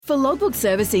For logbook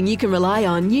servicing you can rely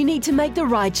on, you need to make the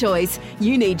right choice.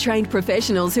 You need trained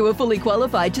professionals who are fully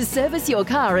qualified to service your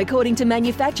car according to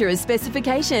manufacturer's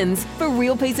specifications. For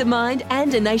real peace of mind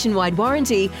and a nationwide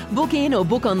warranty, book in or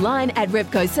book online at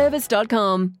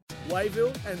repcoservice.com.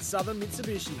 Wayville and Southern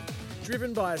Mitsubishi,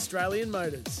 driven by Australian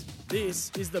Motors.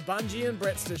 This is the Bunji and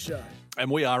Brettster Show. And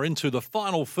we are into the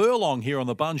final furlong here on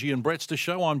the Bunji and Brettster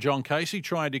Show. I'm John Casey,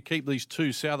 trying to keep these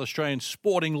two South Australian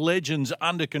sporting legends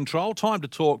under control. Time to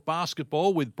talk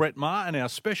basketball with Brett Maher, and our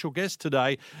special guest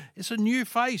today is a new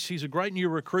face. He's a great new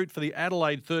recruit for the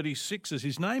Adelaide 36ers.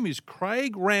 His name is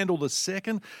Craig Randall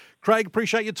II. Craig,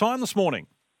 appreciate your time this morning.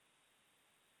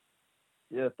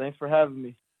 Yeah, thanks for having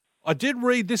me. I did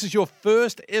read this is your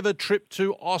first ever trip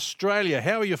to Australia.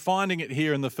 How are you finding it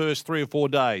here in the first 3 or 4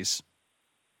 days?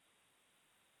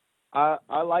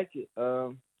 I like it.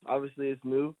 Obviously, it's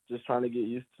new, just trying to get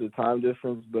used to the time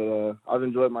difference, but I've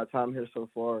enjoyed my time here so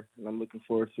far, and I'm looking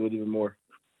forward to it even more.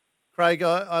 Craig,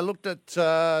 I looked at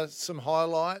some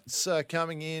highlights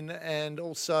coming in, and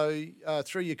also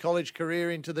through your college career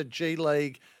into the G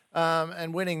League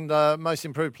and winning the Most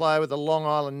Improved Player with the Long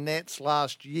Island Nets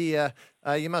last year.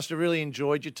 You must have really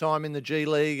enjoyed your time in the G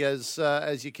League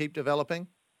as you keep developing.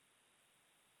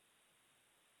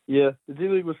 Yeah, the G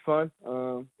League was fun.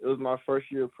 It was my first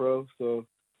year pro, so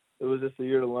it was just a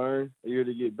year to learn, a year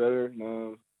to get better.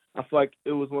 And, I feel like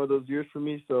it was one of those years for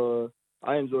me, so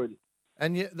I enjoyed it.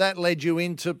 And that led you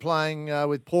into playing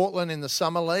with Portland in the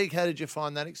Summer League. How did you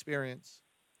find that experience?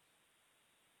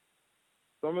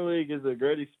 Summer League is a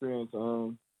great experience.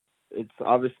 It's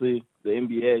obviously the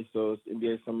NBA, so it's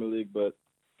NBA Summer League, but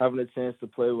having a chance to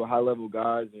play with high-level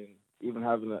guys and even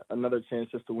having another chance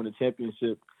just to win a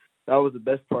championship, that was the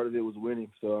best part of it, was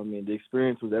winning. So, I mean, the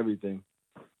experience was everything.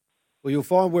 Well, you'll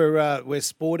find we're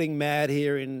sporting mad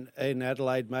here in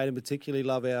Adelaide, mate, and particularly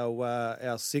love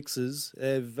our Sixers.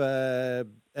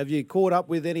 Have you caught up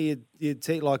with any of your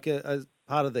team, like a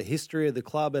part of the history of the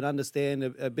club, and understand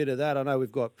a bit of that? I know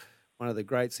we've got one of the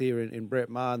greats here in Brett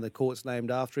Maher, and the court's named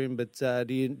after him, but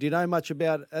do you know much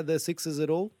about the Sixers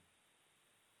at all?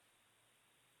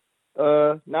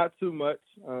 Not too much.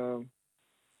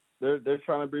 They're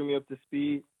trying to bring me up to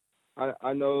speed.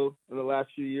 I know in the last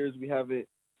few years we haven't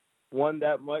won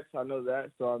that much. I know that.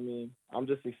 So, I mean, I'm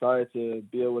just excited to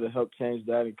be able to help change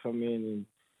that and come in and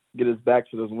get us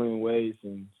back to those winning ways,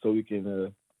 and so we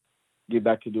can get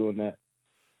back to doing that.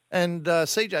 And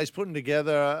CJ's putting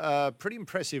together a pretty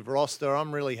impressive roster.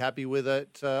 I'm really happy with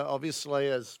it. Obviously,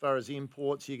 as far as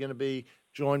imports, you're going to be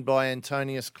joined by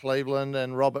Antonius Cleveland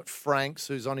and Robert Franks,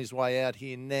 who's on his way out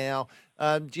here now.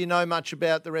 Do you know much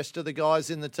about the rest of the guys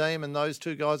in the team, and those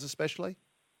two guys especially?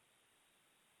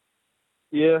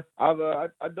 Yeah, I've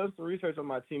done some research on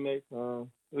my teammates.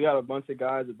 We got a bunch of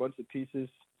guys, a bunch of pieces.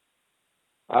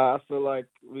 I feel like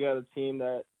we got a team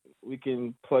that we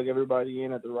can plug everybody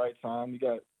in at the right time. We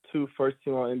got 2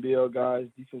 first-team NBL guys,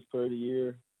 Defense Player of the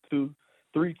Year,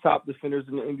 3 top defenders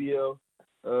in the NBL.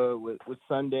 With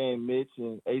Sunday and Mitch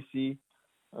and AC.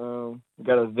 We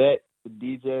got a vet with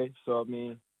DJ. So, I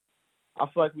mean, I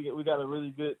feel like we got a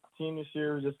really good team this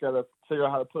year. We just got to figure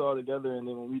out how to put it all together, and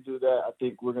then when we do that, I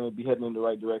think we're going to be heading in the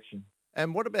right direction.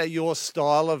 And what about your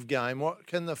style of game? What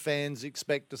can the fans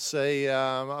expect to see?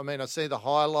 I mean, I see the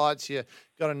highlights. You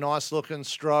got a nice-looking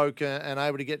stroke and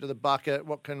able to get to the bucket.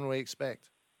 What can we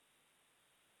expect?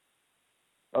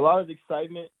 A lot of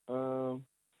excitement.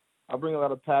 I bring a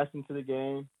lot of passion to the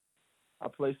game. I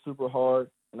play super hard,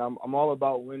 and I'm all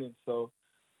about winning. So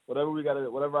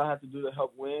whatever I have to do to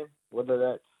help win, whether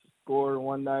that's score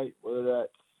one night, whether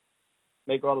that's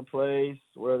make all the plays,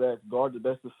 whether that's guard the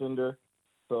best defender.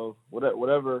 So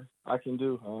whatever I can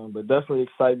do, but definitely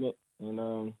excitement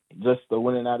and just the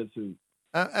winning attitude.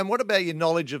 And what about your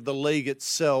knowledge of the league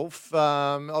itself?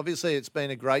 Obviously, it's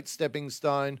been a great stepping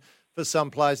stone for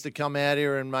some players to come out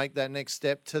here and make that next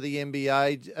step to the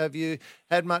NBA. Have you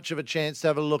had much of a chance to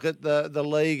have a look at the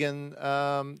league and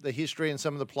the history and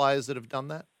some of the players that have done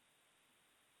that?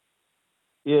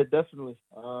 Yeah, definitely.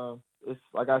 It's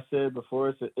like I said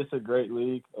before, it's a great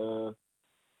league. A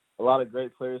lot of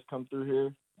great players come through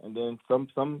here, and then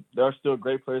some there are still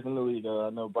great players in the league.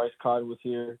 I know Bryce Cotton was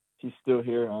here; he's still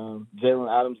here.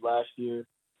 Jalen Adams last year,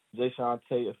 Jayshawn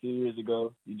Tate a few years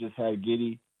ago. You just had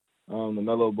Giddey.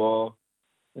 LaMelo Ball.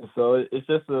 And so it's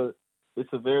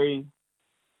a very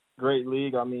great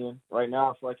league. I mean, right now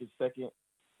I feel like it's second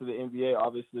to the NBA,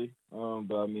 obviously.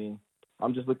 But I mean,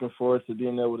 I'm just looking forward to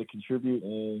being able to contribute.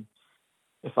 And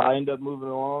if I end up moving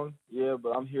along, yeah,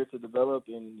 but I'm here to develop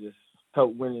and just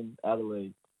help win in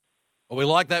Adelaide. Well, we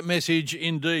like that message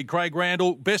indeed. Craig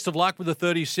Randall, best of luck with the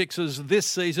 36ers this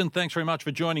season. Thanks very much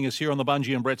for joining us here on the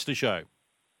Bunji and Brettster Show.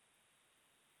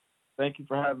 Thank you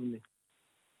for having me.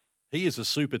 He is a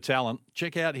super talent.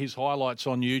 Check out his highlights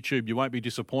on YouTube. You won't be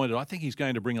disappointed. I think he's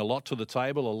going to bring a lot to the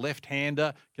table. A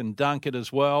left-hander, can dunk it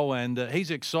as well, and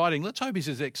he's exciting. Let's hope he's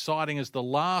as exciting as the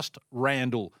last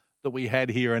Randall that we had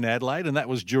here in Adelaide, and that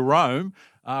was Jerome,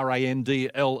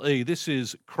 Randle. This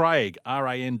is Craig,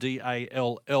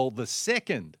 Randall the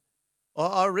second.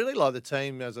 I really like the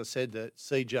team, as I said, that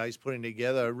CJ's putting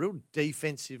together. Real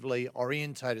defensively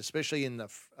orientated, especially in the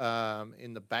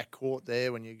backcourt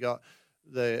there when you got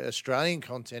the Australian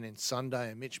content in Sunday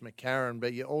and Mitch McCarron,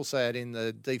 but you also had in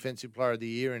the Defensive Player of the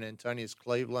Year in Antonius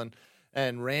Cleveland,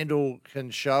 and Randall can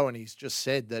show, and he's just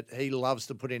said that he loves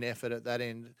to put in effort at that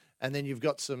end. And then you've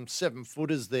got some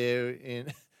 7-footers there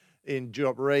in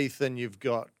Job Reith, and you've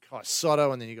got Kai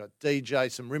Soto, and then you've got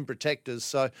DJ, some rim protectors.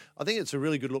 So I think it's a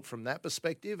really good look from that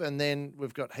perspective. And then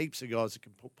we've got heaps of guys that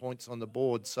can put points on the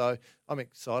board. So I'm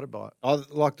excited by it. I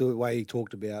like the way he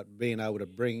talked about being able to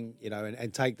bring,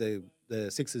 and take the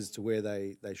Sixers to where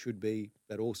they should be,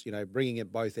 but also, bringing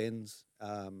at both ends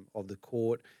of the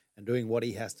court and doing what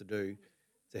he has to do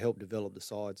to help develop the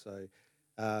side. So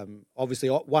obviously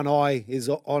one eye is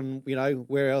on,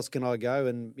 where else can I go?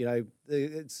 And,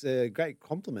 it's a great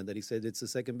compliment that he said it's the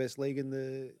second best league in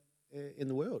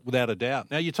the world. Without a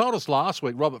doubt. Now, you told us last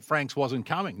week Robert Franks wasn't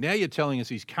coming. Now you're telling us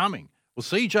he's coming. Well,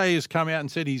 CJ has come out and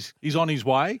said he's on his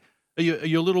way. Are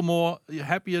you a little more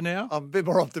happier now? I'm a bit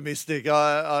more optimistic.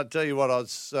 I'll tell you what, I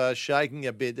was shaking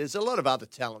a bit. There's a lot of other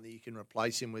talent that you can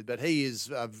replace him with, but he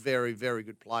is a very, very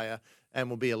good player and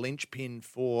will be a linchpin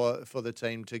for the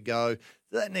team to go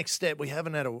to that next step. We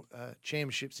haven't had a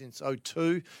championship since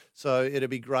 2002, so it'll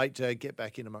be great to get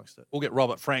back in amongst it. We'll get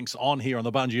Robert Franks on here on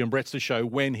the Bunji and Brettster show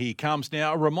when he comes.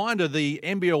 Now, a reminder, the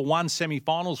NBL 1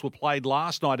 semi-finals were played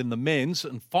last night in the men's,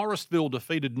 and Forestville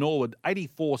defeated Norwood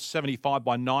 84-75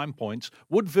 by 9 points.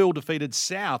 Woodville defeated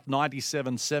South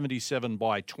 97-77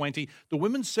 by 20. The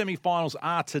women's semi-finals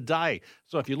are today,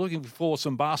 so if you're looking for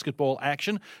some basketball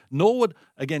action, Norwood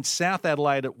against South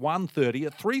Adelaide at 1:30,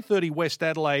 at 3:30 West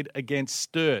Adelaide against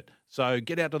Sturt. So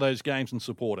get out to those games and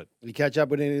support it. Did you catch up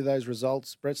with any of those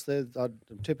results, Brett? I'm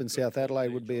tipping South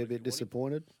Adelaide would be a bit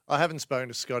disappointed. I haven't spoken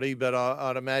to Scotty, but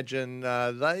I'd imagine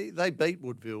they beat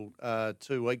Woodville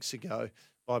 2 weeks ago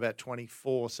by about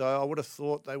 24. So I would have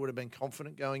thought they would have been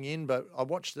confident going in. But I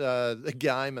watched the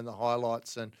game and the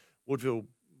highlights, and Woodville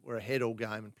were ahead all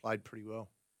game and played pretty well.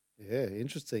 Yeah,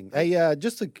 interesting. Hey, I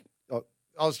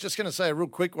was just going to say a real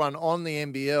quick one on the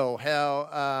NBL,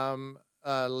 how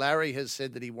Larry has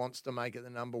said that he wants to make it the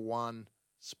number one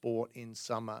sport in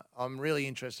summer. I'm really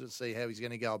interested to see how he's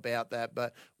going to go about that,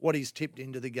 but what he's tipped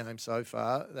into the game so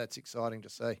far, that's exciting to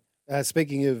see.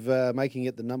 Speaking of making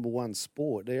it the number one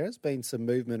sport, there has been some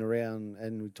movement around,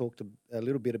 and we talked a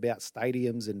little bit about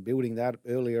stadiums and building that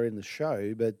earlier in the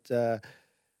show, but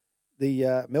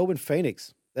the Melbourne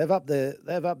Phoenix, they've upped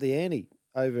the ante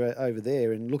over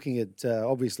there and looking at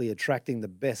obviously attracting the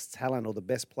best talent or the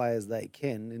best players they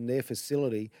can in their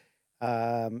facility,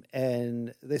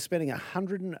 and they're spending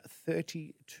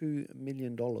 $132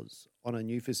 million on a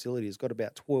new facility. It's got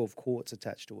about 12 courts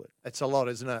attached to it. It's a lot,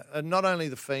 isn't it? And not only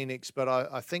the Phoenix, but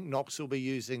I think Knox will be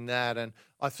using that, and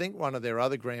I think one of their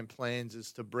other grand plans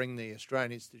is to bring the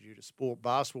Australian Institute of Sport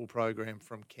basketball program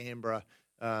from Canberra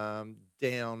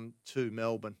down to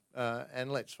Melbourne.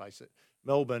 And let's face it,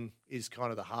 Melbourne is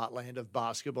kind of the heartland of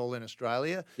basketball in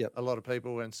Australia. Yep. A lot of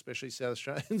people, and especially South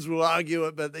Australians, will argue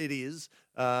it, but it is.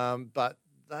 But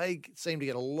they seem to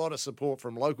get a lot of support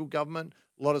from local government,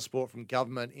 a lot of support from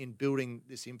government in building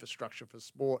this infrastructure for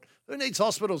sport. Who needs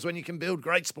hospitals when you can build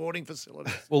great sporting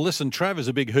facilities? Well, listen, Trav is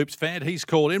a big Hoops fan. He's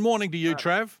called in. Morning to you,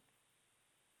 Trav.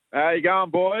 How you going,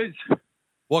 boys?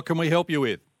 What can we help you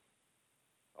with?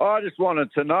 I just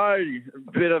wanted to know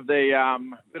a bit of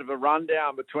a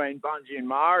rundown between Bunji and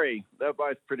Mari. They're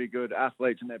both pretty good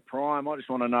athletes in their prime. I just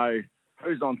want to know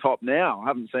who's on top now. I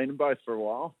haven't seen them both for a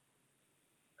while.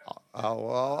 Oh,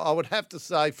 well, I would have to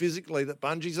say physically that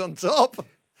Bunji's on top.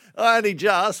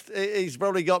 He's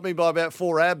probably got me by about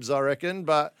 4 abs, I reckon.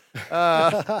 But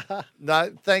no,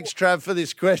 thanks, Trav, for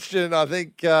this question. I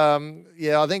think, I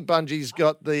think Bunji's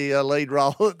got the lead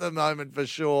role at the moment for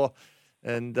sure.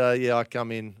 And, I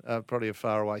come in probably a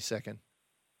far away second.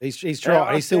 He's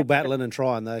trying. He's still battling and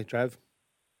trying, though, Trav.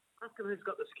 Ask him who's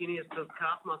got the skinniest of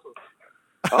calf muscles.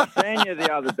 I seen you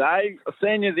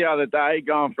the other day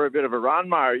going for a bit of a run,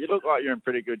 Murray. You look like you're in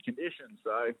pretty good condition,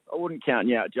 so I wouldn't count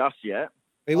you out just yet.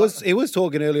 He was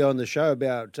talking earlier on the show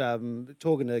about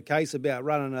talking to Case about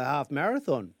running a half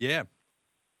marathon. Yeah.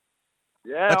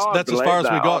 Yeah, that's as far as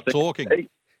we got talking.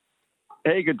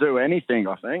 He could do anything,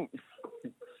 I think.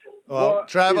 Well,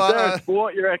 Trav, is there a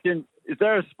sport you reckon Is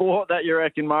there a sport that you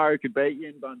reckon Murray could beat you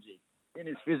in, Bunji, in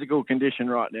his physical condition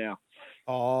right now?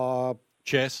 Oh,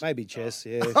 chess. maybe chess,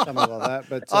 yeah, something like that.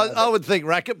 But I would think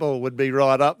racquetball would be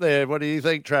right up there. What do you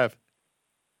think, Trav?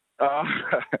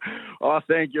 I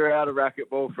think you're out of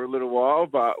racquetball for a little while,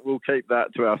 but we'll keep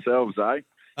that to ourselves, eh?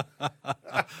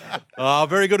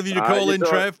 Very good of you to call in,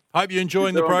 Trav. Hope you're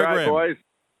enjoying the program. Great, boys.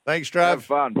 Thanks, Trav. Have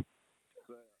fun.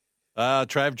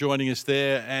 Trav joining us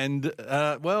there. And,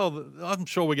 I'm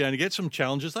sure we're going to get some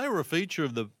challenges. They were a feature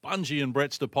of the Bunji and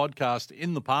Brettster podcast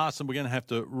in the past, and we're going to have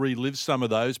to relive some of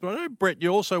those. But I know, Brett, you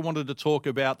also wanted to talk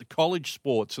about the college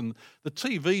sports and the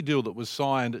TV deal that was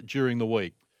signed during the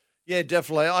week. Yeah,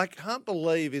 definitely. I can't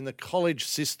believe in the college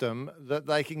system that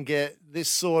they can get this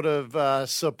sort of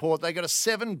support. They got a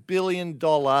 $7 billion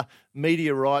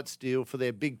media rights deal for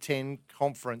their Big Ten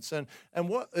conference. And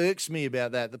what irks me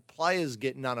about that, the players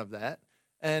get none of that.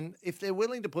 And if they're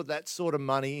willing to put that sort of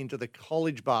money into the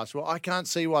college basketball, I can't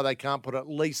see why they can't put at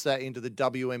least that into the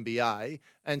WNBA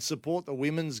and support the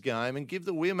women's game and give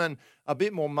the women a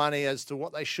bit more money as to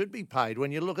what they should be paid.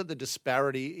 When you look at the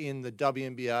disparity in the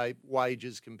WNBA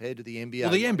wages compared to the NBA.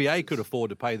 Well, the NBA wages. could afford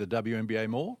to pay the WNBA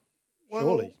more. Well,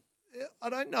 surely.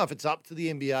 I don't know if it's up to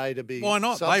the NBA to be. Why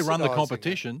not? They run the subsidising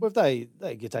competition. Well, if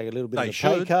they could take a little bit They of a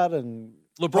pay should. cut and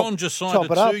LeBron just signed top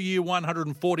a it up. 2-year,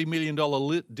 $140 million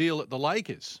deal at the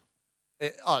Lakers.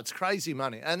 It's crazy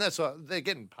money, and that's why they're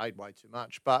getting paid way too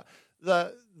much. But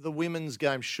the women's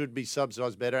game should be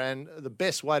subsidised better, and the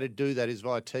best way to do that is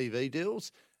via TV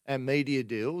deals and media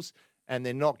deals, and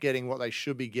they're not getting what they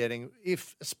should be getting.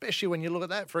 Especially when you look at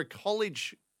that for a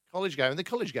college game, and the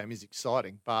college game is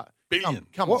exciting, but Billion.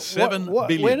 come on, $7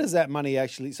 billion. Where does that money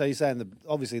actually? So you're saying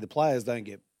obviously the players don't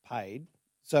get paid.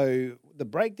 So the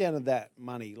breakdown of that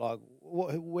money, like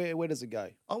where does it go?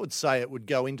 I would say it would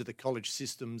go into the college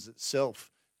systems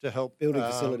itself to help Building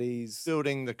facilities,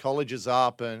 building the colleges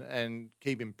up and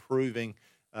keep improving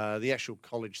the actual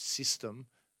college system.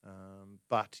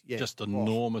 But yeah, Just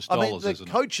enormous I mean, dollars, the isn't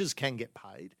it? coaches can get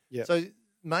paid. Yeah. So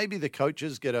maybe the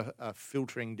coaches get a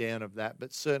filtering down of that,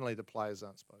 but certainly the players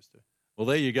aren't supposed to. Well,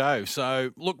 there you go.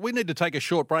 So, look, we need to take a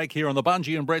short break here on the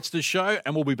Bunji and Brettster show,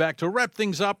 and we'll be back to wrap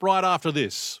things up right after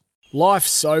this.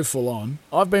 Life's so full on.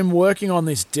 I've been working on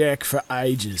this deck for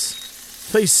ages.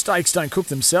 These steaks don't cook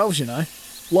themselves, you know.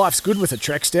 Life's good with a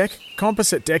Trex deck.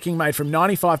 Composite decking made from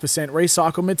 95%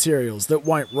 recycled materials that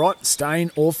won't rot,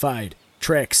 stain or fade.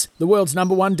 Trex, the world's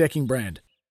 #1 decking brand.